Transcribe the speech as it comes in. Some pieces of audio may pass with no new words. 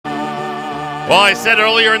Well, I said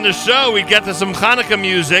earlier in the show we'd get to some Hanukkah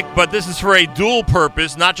music, but this is for a dual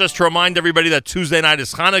purpose, not just to remind everybody that Tuesday night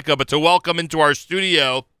is Hanukkah, but to welcome into our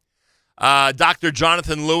studio Dr.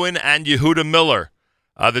 Jonathan Lewin and Yehuda Miller.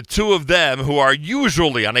 The two of them, who are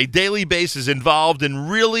usually on a daily basis involved in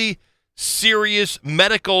really serious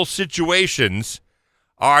medical situations,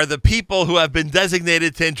 are the people who have been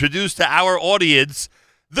designated to introduce to our audience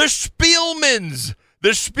the Spielmans.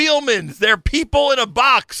 The Spielmans, they're people in a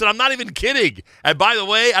box, and I'm not even kidding. And by the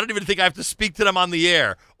way, I don't even think I have to speak to them on the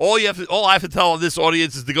air. All I have to tell this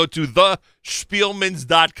audience is to go to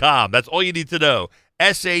thespielmans.com. That's all you need to know.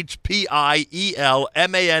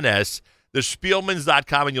 SHPIELMANS,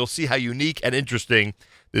 thespielmans.com, and you'll see how unique and interesting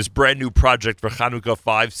this brand new project for Hanukkah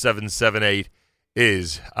 5778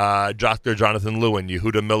 is. Dr. Jonathan Lewin,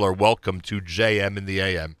 Yehuda Miller, welcome to JM in the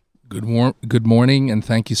AM. Good morning, and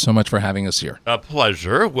thank you so much for having us here. A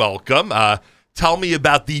pleasure. Welcome. Tell me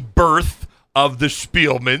about the birth of the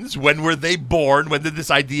Spielmans. When were they born? When did this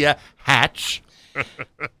idea hatch?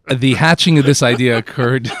 The hatching of this idea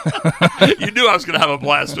occurred. You knew I was going to have a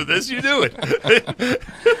blast with this. You knew it.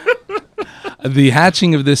 The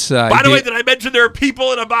hatching of this By the way, did I mention there are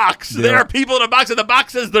people in a box? There are people in a box, and the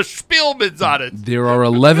box says the Spielmans on it. There are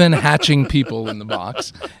 11 hatching people in the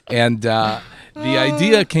box, and the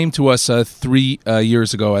idea came to us 3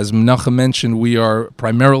 years ago. As Menachem mentioned, we are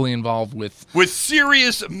primarily involved with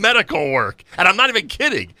serious medical work. And I'm not even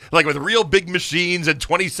kidding. Like with real big machines and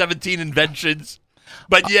 2017 inventions.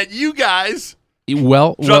 But yet you guys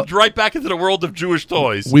jumped right back into the world of Jewish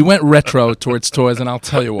toys. We went retro towards toys, and I'll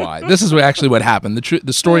tell you why. This is actually what happened.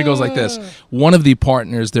 The story goes like this. One of the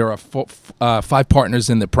partners, there are 5 partners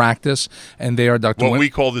in the practice, and they are Dr. What we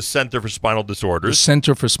call the Center for Spinal Disorders. The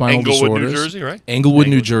Center for Spinal Disorders. Englewood, New Jersey, right? Englewood,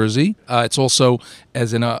 New Jersey. It's also,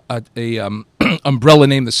 as in a umbrella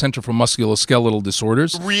name, the Center for Musculoskeletal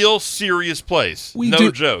Disorders. Real serious place.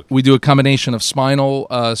 No joke. We do a combination of spinal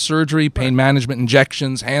surgery, pain management,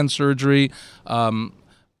 injections, hand surgery.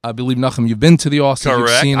 I believe, Nachum, you've been to the office.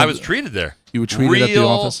 Correct. I was treated there. You were treated at the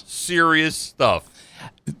office? Real serious stuff.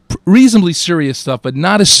 Reasonably serious stuff, but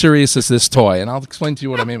not as serious as this toy. And I'll explain to you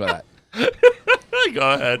what I mean by that.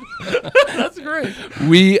 Go ahead. That's great.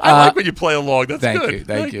 I like when you play along. That's good.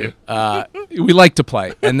 Thank you. We like to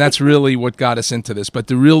play, and that's really what got us into this. But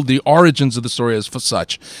the origins of the story is for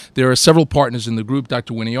such. There are several partners in the group: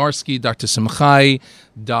 Dr. Winiarski, Dr. Simchai,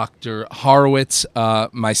 Dr. Horowitz,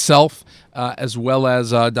 myself, as well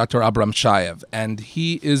as Dr. Abram Shayev. And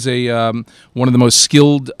he is one of the most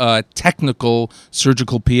skilled technical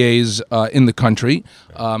surgical PAs in the country,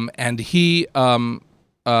 and he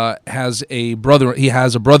has a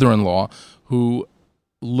brother-in-law who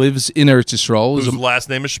lives in Eretz Yisrael. Whose last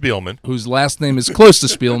name is Spielman. Whose last name is close to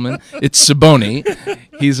Spielman. It's Saboni.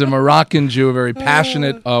 He's a Moroccan Jew, a very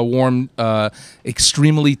passionate, warm,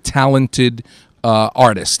 extremely talented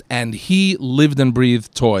artist. And he lived and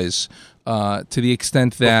breathed toys to the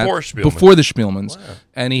extent that before the Spielmans. Wow.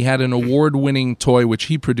 And he had an award-winning toy which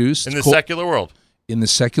he produced. In the secular world. In the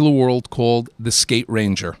secular world, called the Skate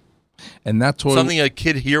Ranger. And that toy, something a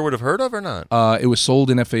kid here would have heard of or not? It was sold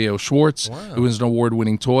in FAO Schwartz. Wow. It was an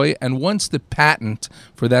award-winning toy. And once the patent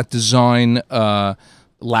for that design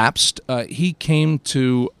lapsed, he came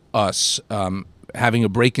to us, having a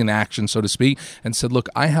break in action, so to speak, and said, look,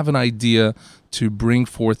 I have an idea to bring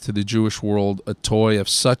forth to the Jewish world a toy of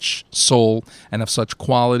such soul and of such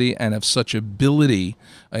quality and of such ability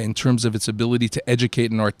in terms of its ability to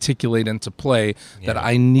educate and articulate and to play that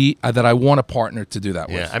I want a partner to do that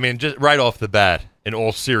with. Yeah, I mean, just right off the bat, in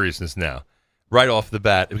all seriousness now, right off the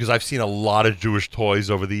bat, because I've seen a lot of Jewish toys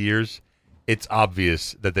over the years, it's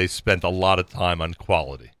obvious that they spent a lot of time on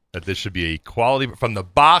quality, that this should be a quality from the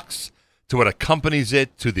box to what accompanies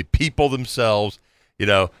it, to the people themselves. You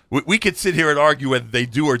know, we could sit here and argue whether they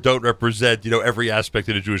do or don't represent, every aspect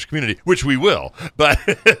of the Jewish community, which we will. But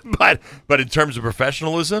in terms of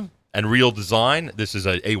professionalism and real design, this is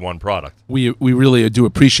a A1 product. We really do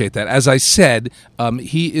appreciate that. As I said,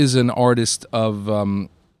 he is an artist of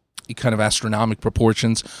kind of astronomical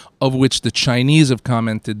proportions, of which the Chinese have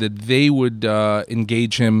commented that they would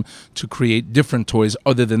engage him to create different toys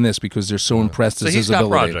other than this because they're so impressed with his ability. So he's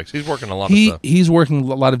got projects. He's working a lot of stuff. He's working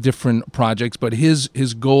a lot of different projects, but his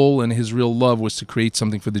goal and his real love was to create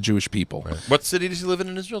something for the Jewish people. Right. What city does he live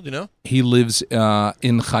in Israel? Do you know? He lives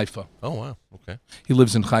in Haifa. Oh, wow. Okay. He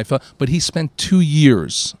lives in Haifa, but he spent 2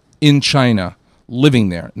 years in China living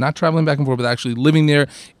there, not traveling back and forth, but actually living there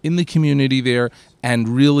in the community there and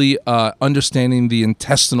really understanding the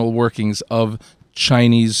intestinal workings of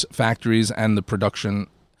Chinese factories and the production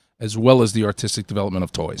as well as the artistic development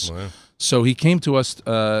of toys. Wow. So he came to us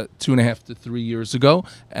 2.5 to 3 years ago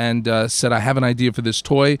and said, I have an idea for this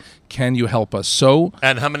toy. Can you help us? So,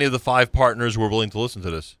 And how many of the 5 partners were willing to listen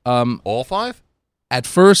to this? All 5? at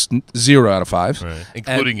first, 0 out of 5. Right.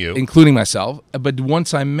 Including you. Including myself. But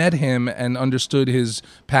once I met him and understood his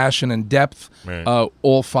passion and depth, Right.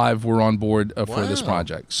 all 5 were on board for this Wow.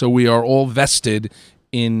 project. So we are all vested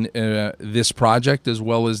in this project as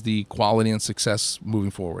well as the quality and success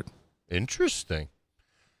moving forward. Interesting.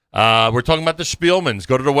 We're talking about the Spielmans.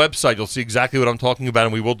 Go to the website. You'll see exactly what I'm talking about,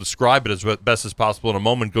 and we will describe it as best as possible in a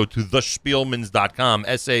moment. Go to thespielmans.com,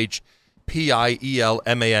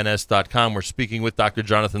 SHPIELMANS.com. We're speaking with Dr.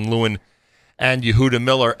 Jonathan Lewin and Yehuda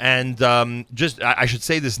Miller. And I should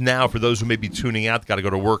say this now for those who may be tuning out, got to go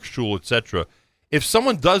to work, shul, etc. If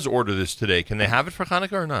someone does order this today, can they have it for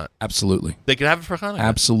Hanukkah or not? Absolutely. They can have it for Hanukkah?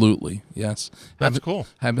 Absolutely, yes. That's cool.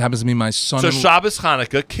 Happens to be my son. So Shabbos,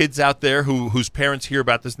 Hanukkah, kids out there whose parents hear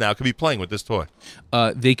about this now can be playing with this toy.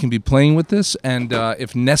 They can be playing with this, and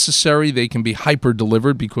if necessary, they can be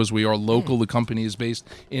hyper-delivered because we are local. The company is based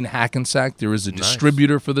in Hackensack. There is a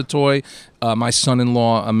distributor for the toy. My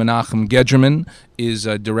son-in-law, Menachem Gedgerman, is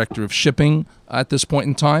director of shipping at this point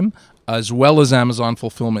in time, as well as Amazon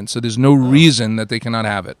Fulfillment. So there's no reason that they cannot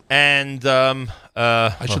have it. And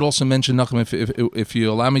I should also mention, Nachum, if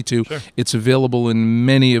you allow me to, Sure. it's available in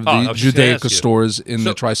many of the I was just gonna ask Judaica you. stores in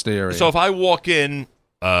the tri-state area. So if I walk in,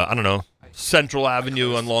 I don't know, Central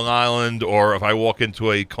Avenue on Long Island, or if I walk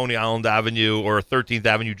into a Coney Island Avenue or a 13th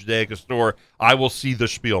Avenue Judaica store, I will see the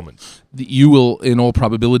Spielmans. You will, in all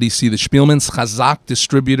probability, see the Spielmans. Chazak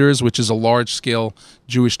Distributors, which is a large-scale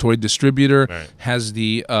Jewish toy distributor, has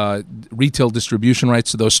the retail distribution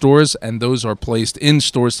rights to those stores, and those are placed in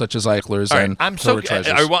stores such as Eichler's and Torah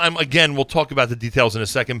Treasures. Again, we'll talk about the details in a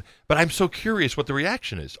second, but I'm so curious what the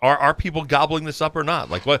reaction is. Are people gobbling this up or not?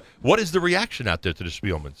 Like, what is the reaction out there to the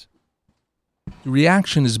Spielmans? The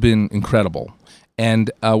reaction has been incredible.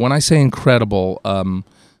 And when I say incredible,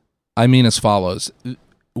 I mean as follows.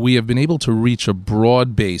 We have been able to reach a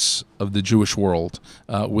broad base of the Jewish world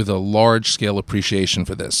with a large-scale appreciation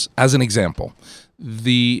for this. As an example,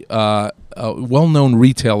 the well-known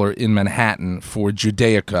retailer in Manhattan for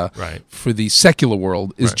Judaica, for the secular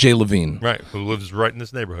world, is Jay Levine. Right, who lives right in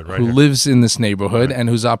this neighborhood, right who here. lives in this neighborhood and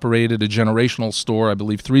who's operated a generational store, I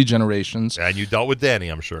believe 3 generations. And you dealt with Danny,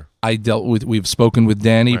 I'm sure. We've spoken with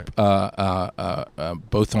Danny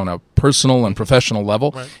both on a personal and professional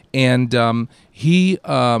level. And he,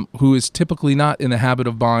 who is typically not in the habit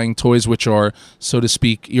of buying toys which are, so to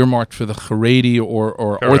speak, earmarked for the Haredi or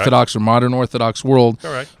Orthodox or modern Orthodox world,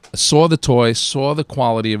 saw the toy, saw the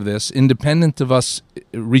quality of this, independent of us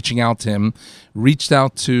reaching out to him, reached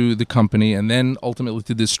out to the company, and then ultimately to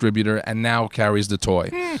the distributor, and now carries the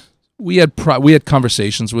toy. We had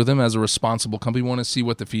conversations with him as a responsible company. We want to see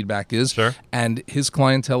what the feedback is. Sure. And his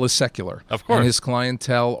clientele is secular. Of course. And his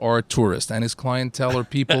clientele are tourists. And his clientele are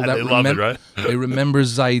people that They love it, right? They remember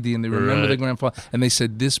Zaidi and they remember their grandfather. And they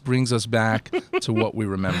said, this brings us back to what we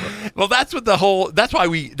remember. Well, that's what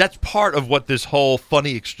that's part of what this whole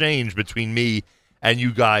funny exchange between me and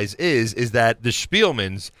you guys is that the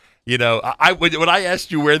Spielmans, you know, when I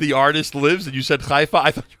asked you where the artist lives and you said Haifa,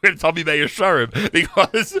 I thought you were going to tell me Meir Sharem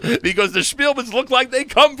because the Spielmans look like they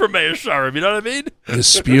come from Meir Sharem. You know what I mean? The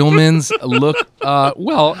Spielmans look,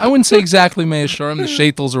 well, I wouldn't say exactly Meir Sharem. The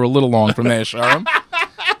Shaitels are a little long from Meir Sharem.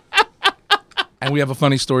 And we have a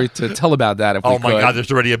funny story to tell about that if we could. Oh, my God,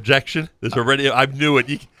 there's already objection? I knew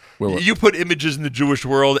it. You put images in the Jewish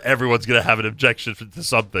world, everyone's going to have an objection to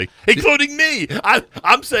something, including me.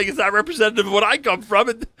 I'm saying it's not representative of what I come from,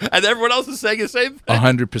 and everyone else is saying the same thing.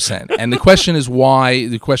 100%. And the question is why,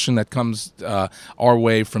 the question that comes our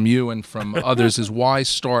way from you and from others is why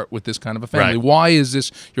start with this kind of a family? Right. Why is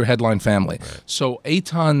this your headline family? Right. So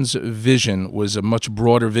Eitan's vision was a much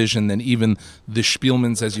broader vision than even the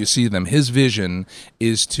Spielmans as you see them. His vision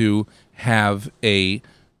is to have a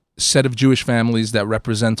set of Jewish families that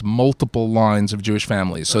represent multiple lines of Jewish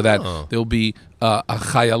families, so that there'll be a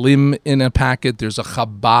Chayalim in a packet, there's a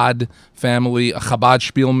Chabad family, a Chabad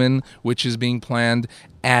Spielman, which is being planned,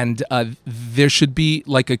 and there should be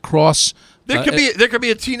like a cross. There could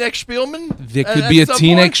be a T-neck Spielman? There could be a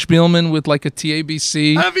T-neck Spielman with like a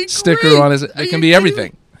TABC sticker on it. It can be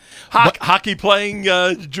everything. Hockey playing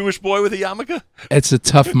Jewish boy with a yarmulke? It's a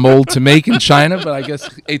tough mold to make in China, but I guess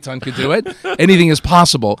Eitan could do it. Anything is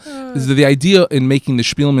possible. The idea in making the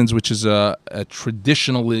Spielmans, which is a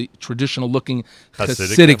traditional-looking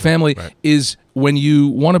Hasidic family, is when you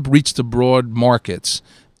want to reach the broad markets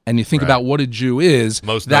and you think about what a Jew is,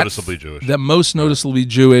 most noticeably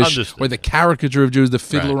Jewish, or the caricature of Jews, the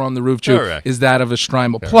Fiddler on the Roof Jew, is that of a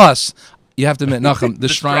Striemel. Plus, You have to admit, Nachum, the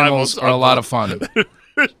Strimals are a lot of fun.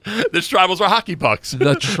 The Strimals are hockey pucks.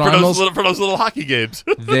 The Strimals, for those little hockey games.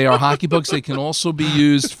 They are hockey pucks. They can also be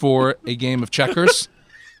used for a game of checkers.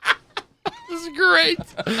 This is great.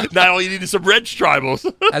 Now all you need is some red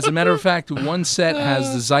Strimals. As a matter of fact, one set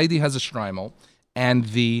has the Zaidi has a Strimal, and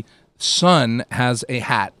the son has a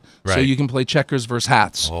hat. So Right. you can play checkers versus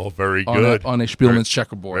hats. Oh, very good. On a Spielman's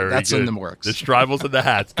checkerboard. Very That's good. in the works. The Strimals and the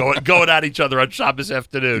hats going at each other on Shabbos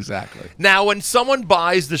afternoon. Exactly. Now, when someone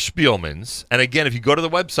buys the Spielmans, and again, if you go to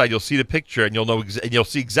the website, you'll see the picture and you'll know and you'll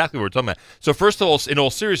see exactly what we're talking about. So, first of all, in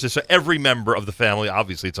all seriousness, so every member of the family,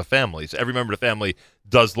 obviously, it's a family. So every member of the family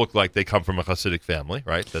does look like they come from a Hasidic family,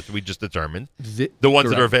 right? That we just determined. The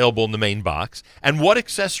ones that are available in the main box. And what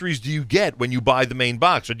accessories do you get when you buy the main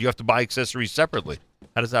box, or do you have to buy accessories separately?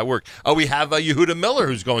 How does that work? Oh, we have Yehuda Miller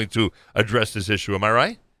who's going to address this issue. Am I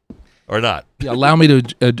right? Or not? Yeah, allow me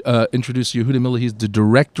to introduce Yehuda Miller. He's the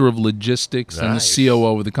director of logistics and the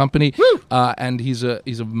COO of the company. And he's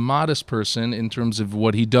a modest person in terms of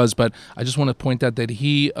what he does. But I just want to point out that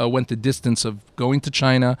he went the distance of going to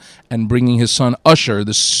China and bringing his son Usher,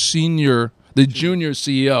 the junior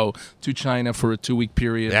CEO, to China for a 2-week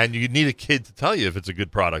period. And you need a kid to tell you if it's a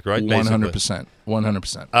good product, right? 100%.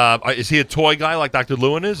 100%. Is he a toy guy like Dr.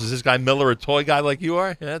 Lewin is? Is this guy Miller a toy guy like you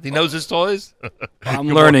are? Yeah, he knows his toys? I'm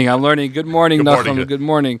learning. Good morning, Nachum. Good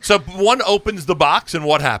morning. So one opens the box, and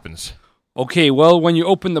what happens? Okay, well, when you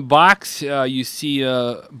open the box, you see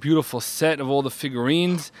a beautiful set of all the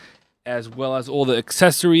figurines, as well as all the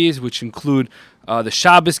accessories, which include the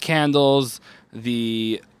Shabbos candles,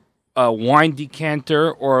 the wine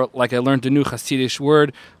decanter, or like I learned a new Hasidic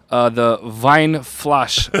word, the Wein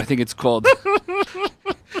Flash, I think it's called.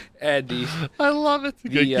 And I love it.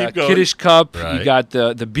 the Kiddush cup. Right. You got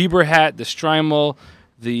the Bieber hat, the Strimal,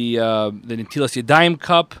 the Netilas Yadayim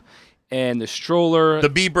cup, and the stroller. The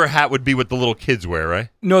Bieber hat would be what the little kids wear, right?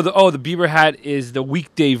 No, the Bieber hat is the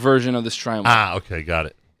weekday version of the Strimal. Ah, okay, got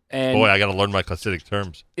it. And Boy, I got to learn my Hasidic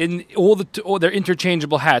terms. in all they're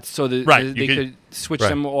interchangeable hats, so they could switch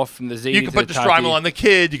them off from the Zaidi. You can put the Strimal on the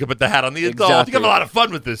kid. You can put the hat on the adult. Exactly. You can have a lot of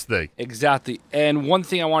fun with this thing. Exactly. And one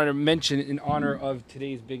thing I wanted to mention in honor of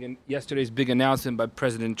yesterday's big announcement by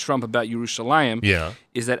President Trump about Yerushalayim,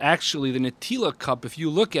 is that actually the Netila cup, if you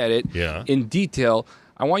look at it in detail,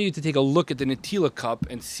 I want you to take a look at the Netila cup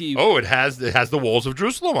and see. Oh, it has the walls of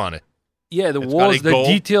Jerusalem on it. Yeah, the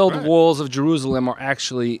detailed walls of Jerusalem are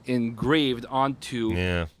actually engraved onto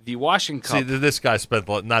the washing cup. See, this guy spent,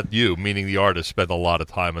 not you, meaning the artist, spent a lot of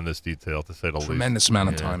time on this detail, to say the least. Tremendous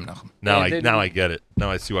amount of time, Nachum. Now I get it. Now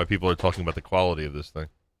I see why people are talking about the quality of this thing.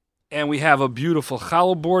 And we have a beautiful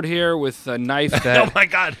challah board here with a knife that... Oh, my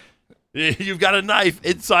God. You've got a knife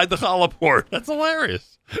inside the challah board. That's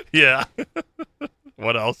hilarious. Yeah.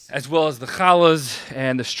 What else? As well as the challahs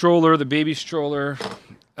and the stroller, the baby stroller...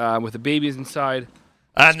 with the babies inside.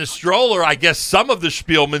 And the stroller, I guess some of the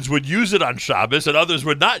Spielmans would use it on Shabbos and others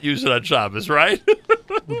would not use it on Shabbos, right?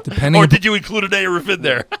 Or did you include an Erev in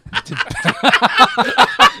there?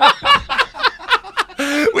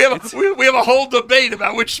 We have a whole debate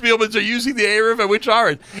about which Spielmans are using the Erev and which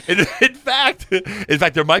aren't. In fact,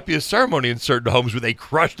 there might be a ceremony in certain homes where they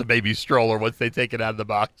crush the baby stroller once they take it out of the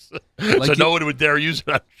box. So no one would dare use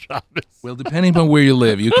it on Shabbos. Well, depending on where you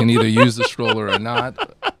live, you can either use the stroller or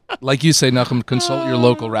not. Like you say, Nachum, consult your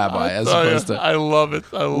local rabbi as opposed to... I love it.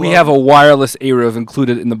 We have a wireless Erev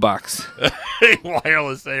included in the box.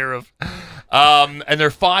 Wireless Erev. And there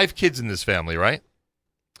are 5 kids in this family, right?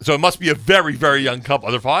 So it must be a very, very young couple.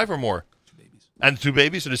 Are there 5 or more? 2 babies. And 2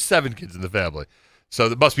 babies? So there's 7 kids in the family. So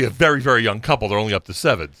it must be a very, very young couple. They're only up to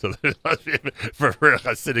 7. So there must be for a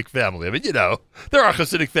Hasidic family. I mean, there are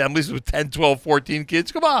Hasidic families with 10, 12, 14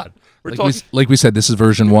 kids. Come on. Like we said, this is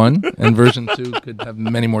version 1, and version 2 could have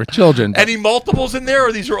many more children. Any multiples in there,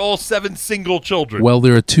 or these are all 7 single children? Well,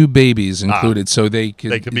 there are 2 babies included, so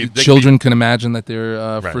children can imagine that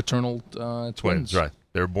they're fraternal twins. Right.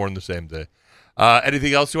 They were born the same day.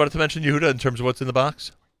 Anything else you wanted to mention, Yehuda, in terms of what's in the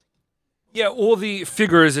box? Yeah, all the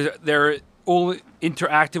figures, they're all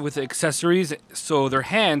interactive with the accessories, so their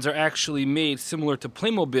hands are actually made similar to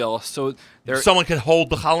Playmobil. So someone can hold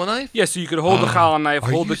the challah knife? Yeah, so you could hold the challah knife,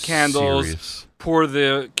 hold the candles, serious? Pour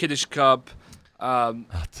the Kiddush cup. I'll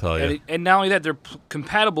tell you. And not only that, they're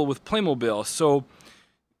compatible with Playmobil. So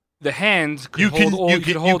the hands could hold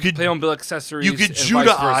Playmobil accessories. You could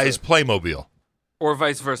Judaize Playmobil. Or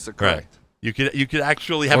vice versa, correct. Right. You could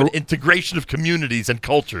actually have an integration of communities and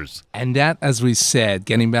cultures. And that, as we said,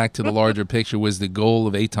 getting back to the larger picture, was the goal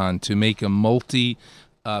of Eitan, to make a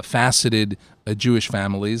faceted Jewish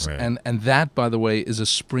families, Right. and that, by the way, is a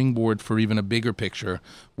springboard for even a bigger picture,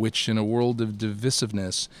 which in a world of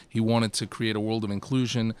divisiveness, he wanted to create a world of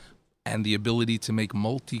inclusion and the ability to make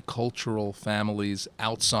multicultural families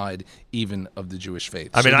outside even of the Jewish faith.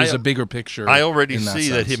 I mean, there's a bigger picture. I already in see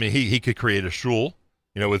that sense. he could create a shul,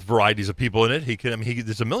 with varieties of people in it.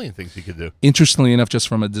 There's a million things he could do. Interestingly enough, just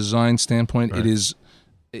from a design standpoint, Right. it is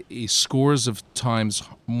scores of times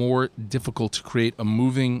more difficult to create a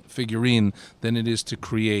moving figurine than it is to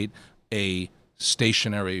create a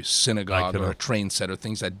stationary synagogue or a train set or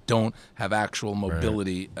things that don't have actual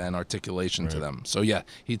mobility and articulation to them. So yeah,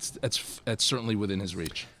 that's certainly within his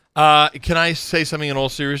reach. Can I say something in all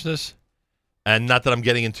seriousness? And not that I'm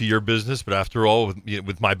getting into your business, but after all,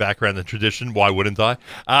 with my background and tradition, why wouldn't I?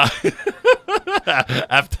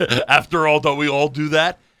 After all, don't we all do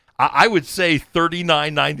that? I would say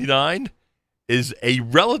 $39.99 is a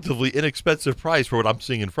relatively inexpensive price for what I'm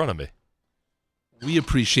seeing in front of me. We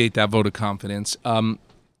appreciate that vote of confidence.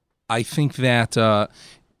 I think that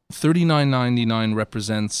 $39.99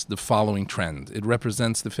 represents the following trend. It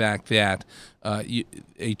represents the fact that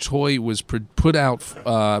a toy was put out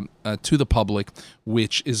to the public,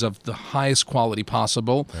 which is of the highest quality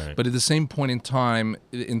possible. Right. But at the same point in time,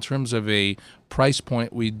 in terms of a price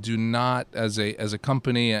point, we do not, as a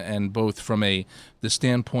company, and both from the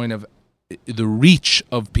standpoint of the reach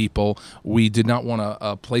of people, we did not want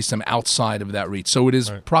to place them outside of that reach. So it is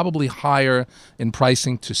probably higher in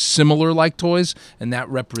pricing to similar like toys, and that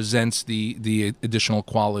represents the additional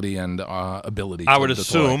quality and ability. I to would the toy.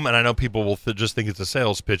 assume, and I know people will just think it's a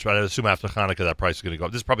sales pitch, but I assume after Hanukkah that price is going to go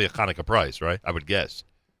up. This is probably a Hanukkah price, right? I would guess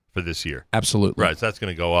for this year. Absolutely. Right, so that's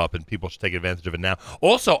going to go up, and people should take advantage of it now.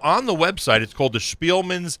 Also, on the website, it's called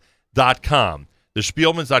thespielmans.com.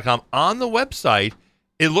 Thespielmans.com. On the website,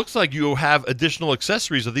 it looks like you have additional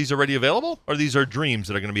accessories. Are these already available, or these are dreams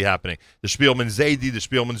that are going to be happening? The Spielman Zadie, the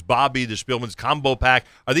Spielman's Bobby, the Spielman's Combo Pack.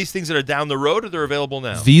 Are these things that are down the road, or they're available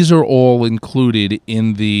now? These are all included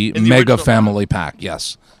in the Mega original Family Pack,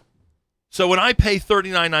 yes. So when I pay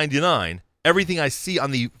 $39.99, everything I see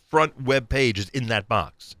on the front web page is in that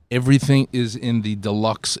box. Everything is in the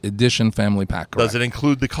Deluxe Edition Family Pack, correct? Does it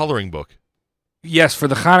include the coloring book? Yes, for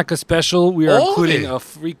the Hanukkah special, we are All of including it. a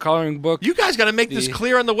free coloring book. You guys got to make this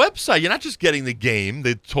clear on the website. You're not just getting the game,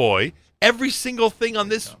 the toy. Every single thing on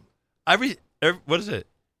this, what is it?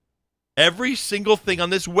 Every single thing on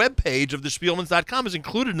this webpage of thespielmans.com is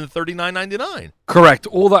included in the $39.99. Correct.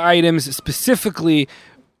 All the items specifically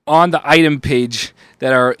on the item page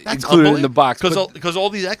that are included in the box. Because all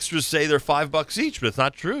these extras say they're $5 each, but it's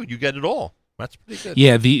not true. You get it all. That's pretty good.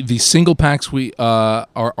 Yeah, the single packs we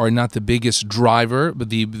are not the biggest driver,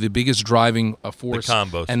 but the biggest driving force. The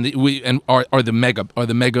combos. And are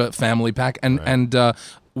the mega family pack, and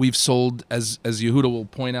we've sold, as Yehuda will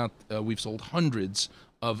point out, we've sold hundreds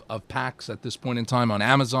of packs at this point in time on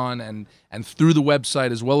Amazon and through the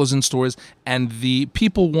website as well as in stores, and the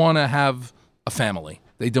people want to have a family.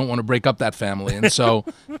 They don't want to break up that family, and so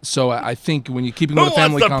I think when you're keeping with the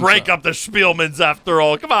family Who wants to concept, break up the Spielmans after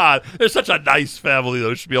all? Come on, they're such a nice family,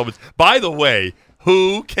 those Spielmans. By the way,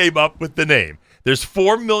 who came up with the name? There's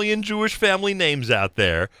 4 million Jewish family names out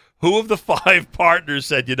there. Who of the 5 partners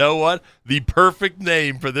said, you know what? The perfect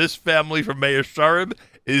name for this family from Meir Sharim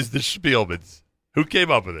is the Spielmans. Who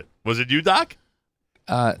came up with it? Was it you, Doc?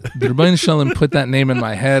 the Rebbeinu Shalom put that name in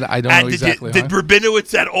my head. I don't know exactly. Did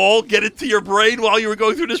Rabinowitz at all get into your brain while you were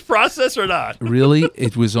going through this process or not? Really,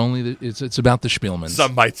 it was only it's about the Spielmans.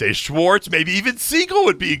 Some might say Schwartz, maybe even Siegel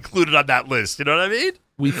would be included on that list. You know what I mean?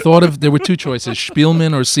 We thought there were 2 choices: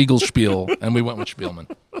 Spielman or Siegel Spiel, and we went with Spielman.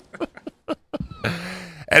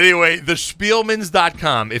 Anyway,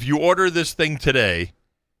 thespielmans.com. If you order this thing today,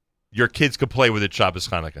 your kids could play with it Shabbos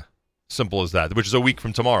Hanukkah. Simple as that, which is a week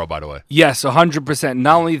from tomorrow, by the way. Yes, 100%.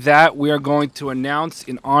 Not only that, we are going to announce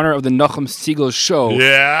in honor of the Nachum Siegel show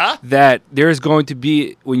that there is going to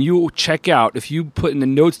be, when you check out, if you put in the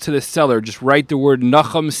notes to the seller, just write the word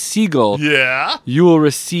Nachum Siegel, you will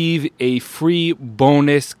receive a free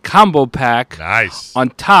bonus combo pack on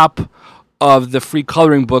top of the free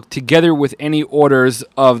coloring book, together with any orders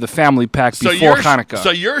of the family pack before Hanukkah. So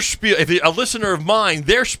your if a listener of mine,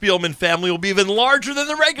 their Spielman family will be even larger than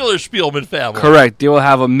the regular Spielman family. Correct. They will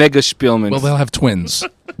have a mega Spielman. Well, they'll have twins,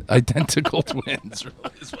 identical twins.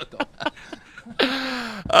 Really is what they'll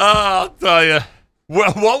have. I'll tell you.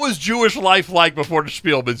 What was Jewish life like before the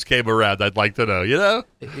Spielmans came around? I'd like to know. You know,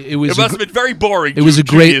 it must have been very boring. It was a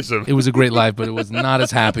great life, but it was not as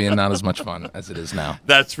happy and not as much fun as it is now.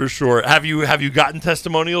 That's for sure. Have you gotten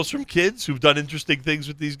testimonials from kids who've done interesting things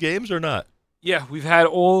with these games or not? Yeah, we've had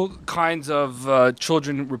all kinds of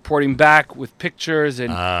children reporting back with pictures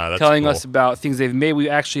and That's telling cool. us about things they've made. We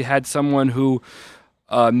actually had someone who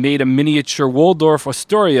made a miniature Waldorf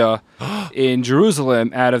Astoria in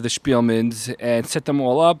Jerusalem out of the Spielmans and set them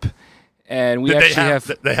all up. And we Did actually have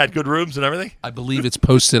they had good rooms and everything? I believe it's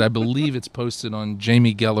posted. I believe it's posted on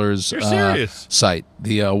Jamie Geller's You're serious? site,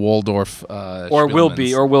 the Waldorf. or will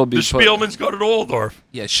be The Spielmans go to the Waldorf.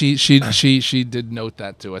 Yeah, she did note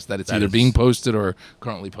that to us that it's That either is- being posted or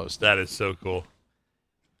currently posted. That is so cool.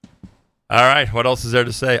 All right, what else is there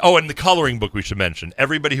to say? Oh, and the coloring book we should mention.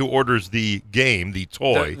 Everybody who orders the game, the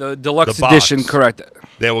toy, the deluxe the box, edition, correct?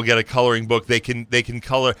 they will get a coloring book. They can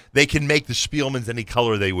color. They can make the Spielmans any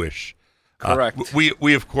color they wish. Correct.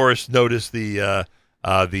 We of course noticed the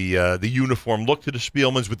uniform look to the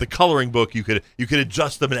Spielmans with the coloring book. You could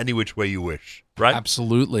adjust them in any which way you wish. Right?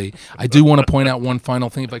 Absolutely. I do want to point out one final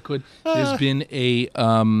thing, if I could. There's been a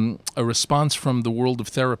response from the world of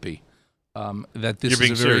therapy. That this You're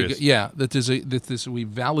being is a very serious. good, we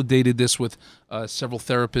validated this with several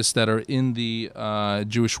therapists that are in the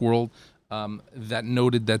Jewish world that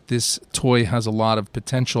noted that this toy has a lot of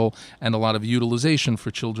potential and a lot of utilization for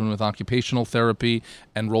children with occupational therapy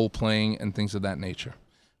and role playing and things of that nature.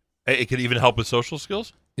 It could even help with social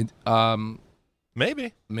skills.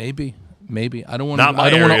 Maybe. Maybe I don't want Not to. my I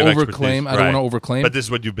don't want to area of expertise. overclaim. I don't Right. want to overclaim. But this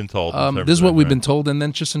is what you've been told. in terms This is of what that, we've right? been told, and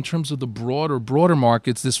then just in terms of the broader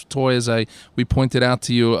markets, this toy, as we pointed out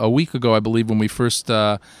to you a week ago, I believe, when we first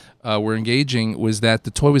were engaging, was that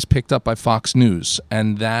the toy was picked up by Fox News,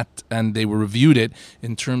 and they reviewed it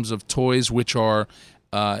in terms of toys which are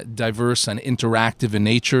diverse and interactive in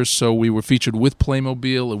nature. So we were featured with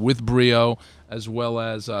Playmobil, with Brio, as well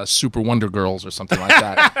as Super Wonder Girls or something like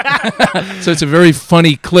that. So it's a very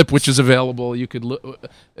funny clip which is available. You could,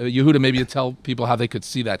 Yehuda, maybe you tell people how they could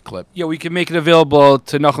see that clip. Yeah, we can make it available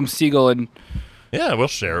to Nachum Siegel, and Yeah, we'll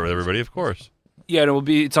share it with everybody, of course. yeah, and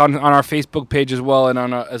it's on our Facebook page as well, and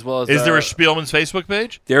as well as Is there a Spielman's Facebook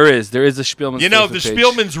page? There is a Spielman. You know, if Facebook the page.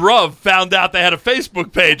 Spielman's Rub found out they had a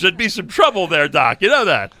Facebook page, there'd be some trouble there, Doc. You know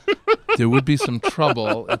that. There would be some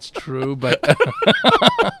trouble. It's true, but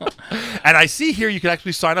And I see here you can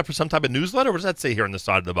actually sign up for some type of newsletter. What does that say here on the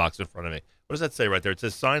side of the box in front of me? What does that say right there? It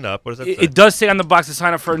says sign up. What does that say? It does say on the box to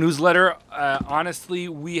sign up for a newsletter. Honestly,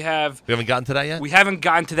 we haven't gotten to that yet?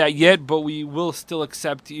 gotten to that yet, but we will still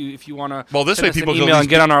accept you if you want to. Well, this way people an can at email least and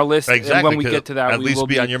get be- on our list. Exactly. And when we 'cause get to that, at we least will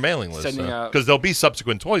be on your mailing list. sending out. Because there'll be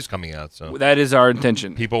subsequent toys coming out. So That is our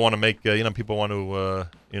intention. people want to make, people want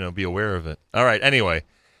to, be aware of it. All right. Anyway,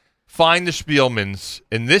 find the Spielmans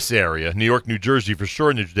in this area, New York, New Jersey, for sure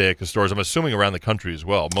in the Judaica stores. I'm assuming around the country as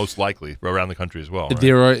well. Most likely around the country as well. Right?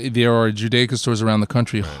 there are Judaica stores around the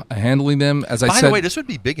country handling them. As I By said, the way, this would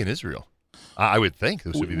be big in Israel. I would think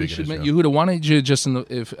this would be we big in should. Israel. Yehuda, why don't you just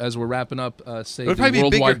as we're wrapping up, say It would the probably be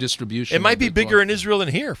worldwide bigger. distribution? It might of be the bigger toy? in Israel than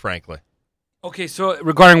here, frankly. Okay, so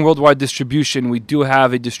regarding worldwide distribution, we do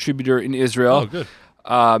have a distributor in Israel. Oh, good.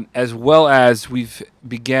 As well as we've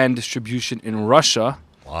began distribution in Russia,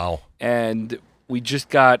 Wow. and we just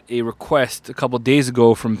got a request a couple days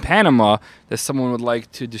ago from Panama that someone would like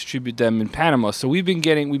to distribute them in Panama. So we've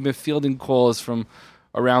been fielding calls from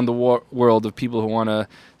around the world of people who want to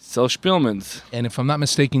sell Spielmans. And if I'm not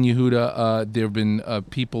mistaken, Yehuda, there have been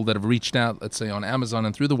people that have reached out, let's say on Amazon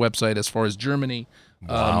and through the website, as far as Germany,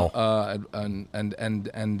 and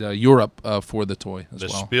Europe for the toy as The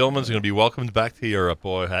well. Spielmans are going to be welcomed back to Europe,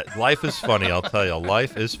 boy. Life is funny, I'll tell you.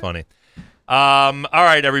 Life is funny. All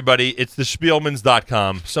right, everybody. It's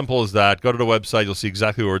thespielmans.com. Simple as that. Go to the website. You'll see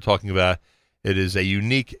exactly what we're talking about. It is a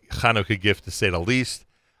unique Hanukkah gift, to say the least.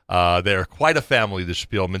 They are quite a family, the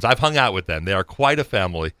Spielmans. I've hung out with them. They are quite a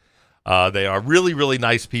family. They are really, really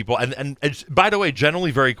nice people, and by the way,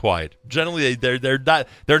 generally very quiet. Generally, they're not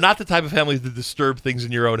the type of family to disturb things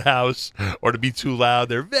in your own house or to be too loud.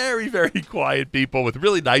 They're very, very quiet people with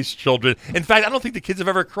really nice children. In fact, I don't think the kids have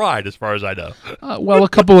ever cried, as far as I know. Well, a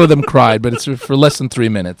couple of them cried, but it's for less than 3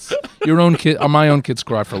 minutes. My own kids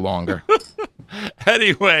cry for longer.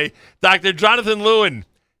 Anyway, Dr. Jonathan Lewin,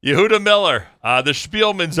 Yehuda Miller, the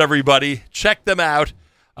Spielmans, everybody, check them out.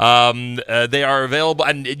 They are available,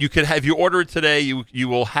 and you can have. If you order it today, you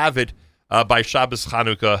will have it by Shabbos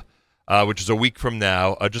Chanukah, which is a week from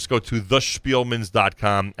now. Just go to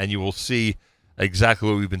thespielmans.com, and you will see exactly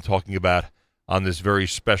what we've been talking about on this very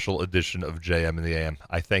special edition of JM in the AM.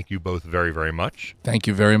 I thank you both very, very much. Thank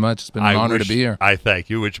you very much. It's been an honor to be here. I thank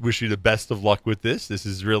you. Wish you the best of luck with this. This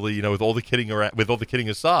is really, with all the kidding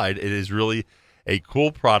aside, it is really a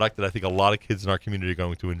cool product that I think a lot of kids in our community are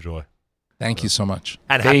going to enjoy. Thank you so much.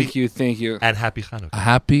 And Thank you. And happy Hanukkah. A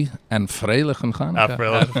happy and freilichen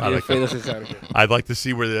Hanukkah. I'd like to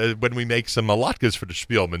see when we make some latkes for the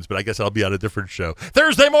Spielmans, but I guess I'll be on a different show.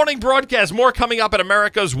 Thursday morning broadcast. More coming up at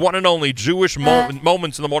America's one and only Jewish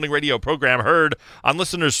Moments in the Morning radio program, heard on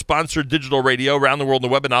listeners-sponsored digital radio around the world on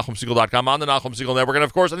the web at NachumSegal.com, on the Nachum Segal Network, and,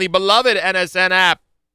 of course, on the beloved NSN app.